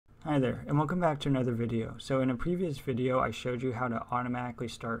Hi there, and welcome back to another video. So in a previous video I showed you how to automatically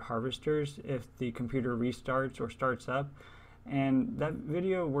start harvesters if the computer restarts or starts up, and that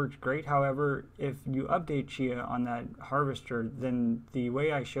video worked great. However, if you update Chia on that harvester, then the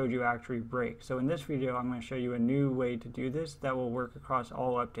way I showed you actually breaks. So in this video I'm going to show you a new way to do this that will work across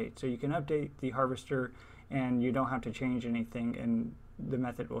all updates. So you can update the harvester and you don't have to change anything and the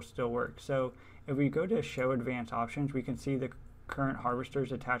method will still work. So if we go to show advanced options, we can see the current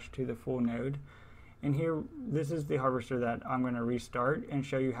harvesters attached to the full node, and here this is the harvester that I'm going to restart and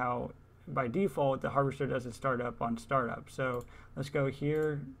show you how by default the harvester doesn't start up on startup. So let's go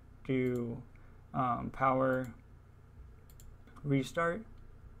here, do power restart,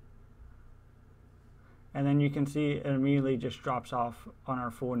 and then you can see it immediately just drops off on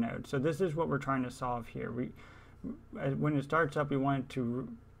our full node. So this is what we're trying to solve here. When it starts up, we want it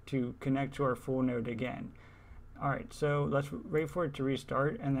to connect to our full node again. Alright, so let's wait for it to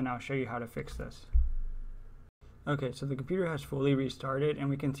restart and then I'll show you how to fix this. Okay, so the computer has fully restarted and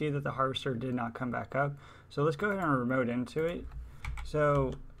we can see that the harvester did not come back up. So let's go ahead and remote into it.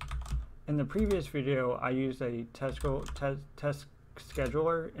 So in the previous video I used a test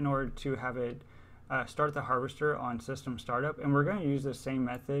scheduler in order to have it start the harvester on system startup, and we're going to use the same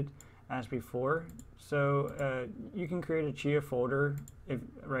method as before. So you can create a Chia folder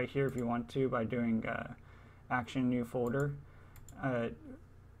right here if you want to by doing action new folder, and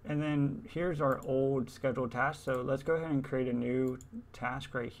then here's our old scheduled task. So let's go ahead and create a new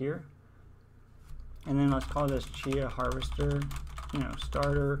task right here, and then let's call this Chia harvester,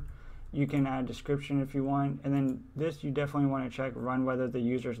 starter. You can add a description if you want, and then this you definitely want to check run whether the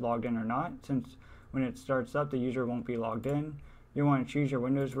user is logged in or not, since when it starts up the user won't be logged in. You want to choose your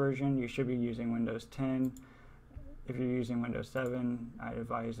Windows version. You should be using Windows 10. If you're using Windows 7, I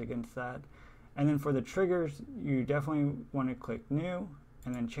advise against that. And then for the triggers, you definitely want to click new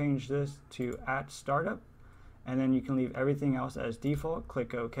and then change this to @startup, and then you can leave everything else as default.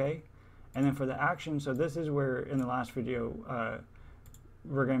 Click OK. And then for the action, so this is where in the last video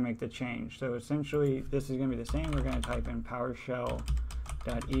we're going to make the change. So essentially this is going to be the same. We're going to type in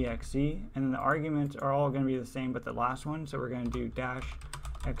powershell.exe, and then the arguments are all going to be the same but the last one. So we're going to do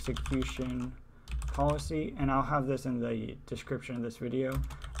 -executionpolicy, and I'll have this in the description of this video,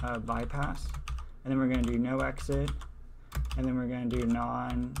 bypass. And then we're going to do NoExit, and then we're going to do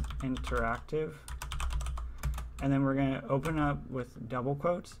NonInteractive, and then we're going to open up with double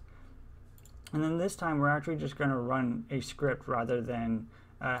quotes, and then this time we're actually just going to run a script rather than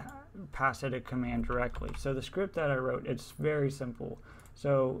pass it a command directly. So the script that I wrote, it's very simple.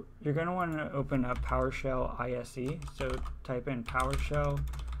 So you're going to want to open up PowerShell ISE, so type in PowerShell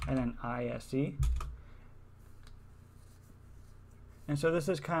and then ISE. And so this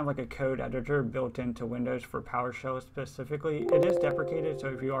is kind of like a code editor built into Windows for PowerShell specifically. It is deprecated, so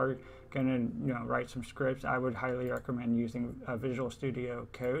if you are going to write some scripts, I would highly recommend using Visual Studio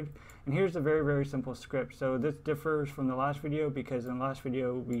Code. And here's a very, very simple script. So this differs from the last video because in the last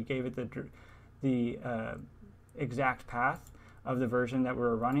video we gave it the exact path of the version that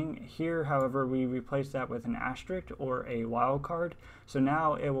we're running. Here, however, we replaced that with an asterisk or a wildcard. So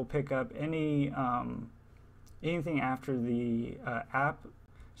now it will pick up anything after the app.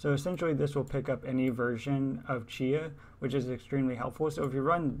 So essentially this will pick up any version of Chia, which is extremely helpful. So if you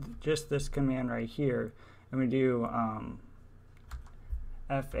run just this command right here and we do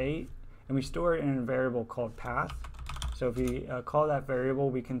F8 and we store it in a variable called path, so if we call that variable,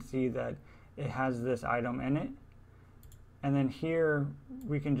 we can see that it has this item in it. And then here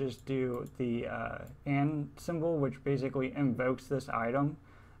we can just do the and symbol, which basically invokes this item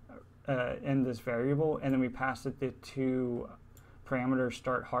in this variable, and then we pass it the two parameters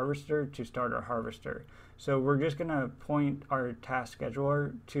start harvester to start our harvester. So we're just going to point our task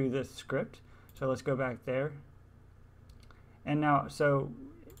scheduler to this script. So let's go back there. And now, so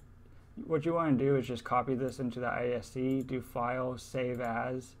what you want to do is just copy this into the ISE, do file, save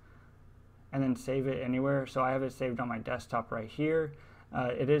as, and then save it anywhere. So I have it saved on my desktop right here.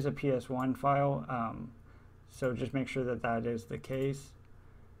 It is a PS1 file, so just make sure that that is the case.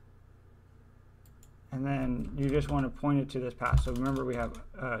 And then you just want to point it to this path. So remember we have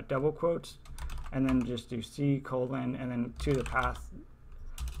double quotes, and then just do C:, and then to the path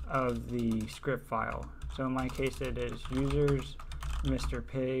of the script file. So in my case it is users, Mr.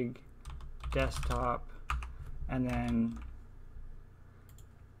 Pig, desktop, and then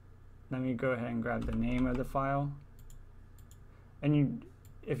let me go ahead and grab the name of the file. And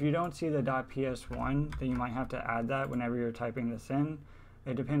if you don't see the .ps1, then you might have to add that whenever you're typing this in.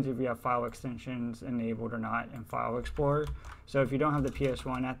 It depends if you have file extensions enabled or not in File Explorer. So if you don't have the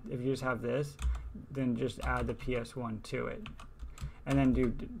PS1, if you just have this, then just add the PS1 to it. and then do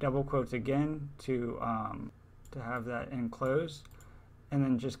double quotes again to have that enclosed, and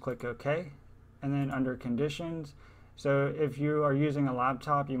then just click OK. And then under conditions, so if you are using a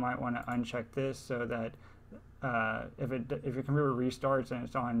laptop, you might want to uncheck this so that if your computer restarts and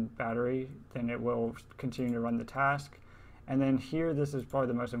it's on battery, then it will continue to run the task. And then here, this is probably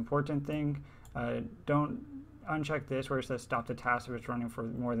the most important thing. Don't uncheck this where it says stop the task if it's running for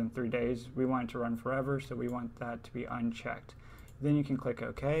more than 3 days. We want it to run forever, so we want that to be unchecked. Then you can click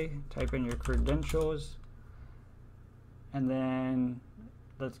OK, type in your credentials, and then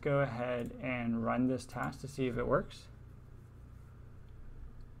let's go ahead and run this task to see if it works.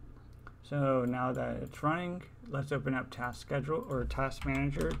 So now that it's running, let's open up Task Schedule or Task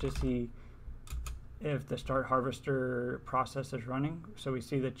Manager to see if the Start Harvester process is running. So we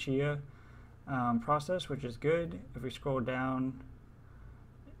see the chia process, which is good. If we scroll down,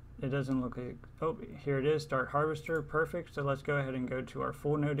 it doesn't look like, oh, here it is, Start Harvester, perfect. So let's go ahead and go to our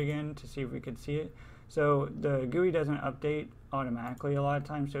full node again to see if we could see it. So the GUI doesn't update automatically a lot of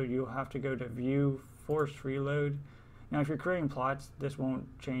times, so you'll have to go to View, Force Reload. Now, if you're creating plots, this won't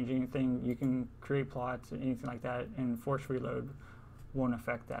change anything. You can create plots and anything like that, and Force Reload won't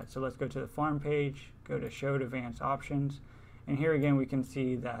affect that. So let's go to the farm page, go to Show Advanced Options, and here again we can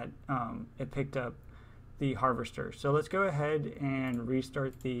see that it picked up the harvester. So let's go ahead and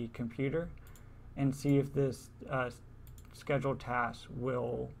restart the computer and see if this scheduled task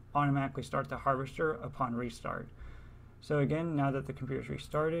will automatically start the harvester upon restart. So again, now that the computer is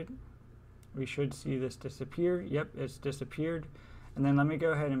restarted, we should see this disappear. Yep, it's disappeared. And then let me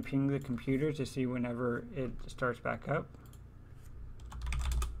go ahead and ping the computer to see whenever it starts back up.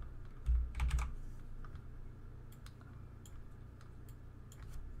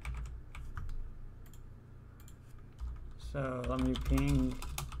 So let me ping,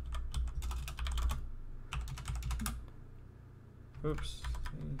 oops,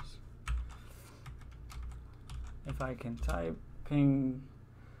 geez. If I can type ping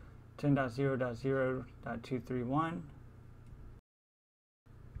 10.0.0.231.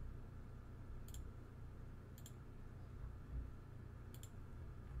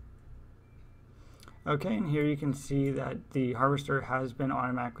 Okay, and here you can see that the harvester has been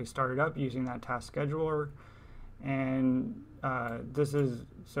automatically started up using that task scheduler. And this is,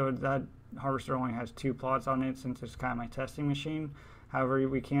 so that harvester only has 2 plots on it since it's kind of my testing machine. However,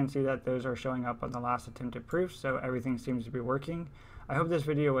 we can see that those are showing up on the last attempted proof, so everything seems to be working. I hope this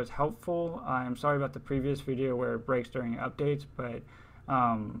video was helpful. I'm sorry about the previous video where it breaks during updates, but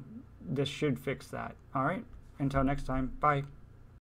this should fix that. All right, until next time, bye.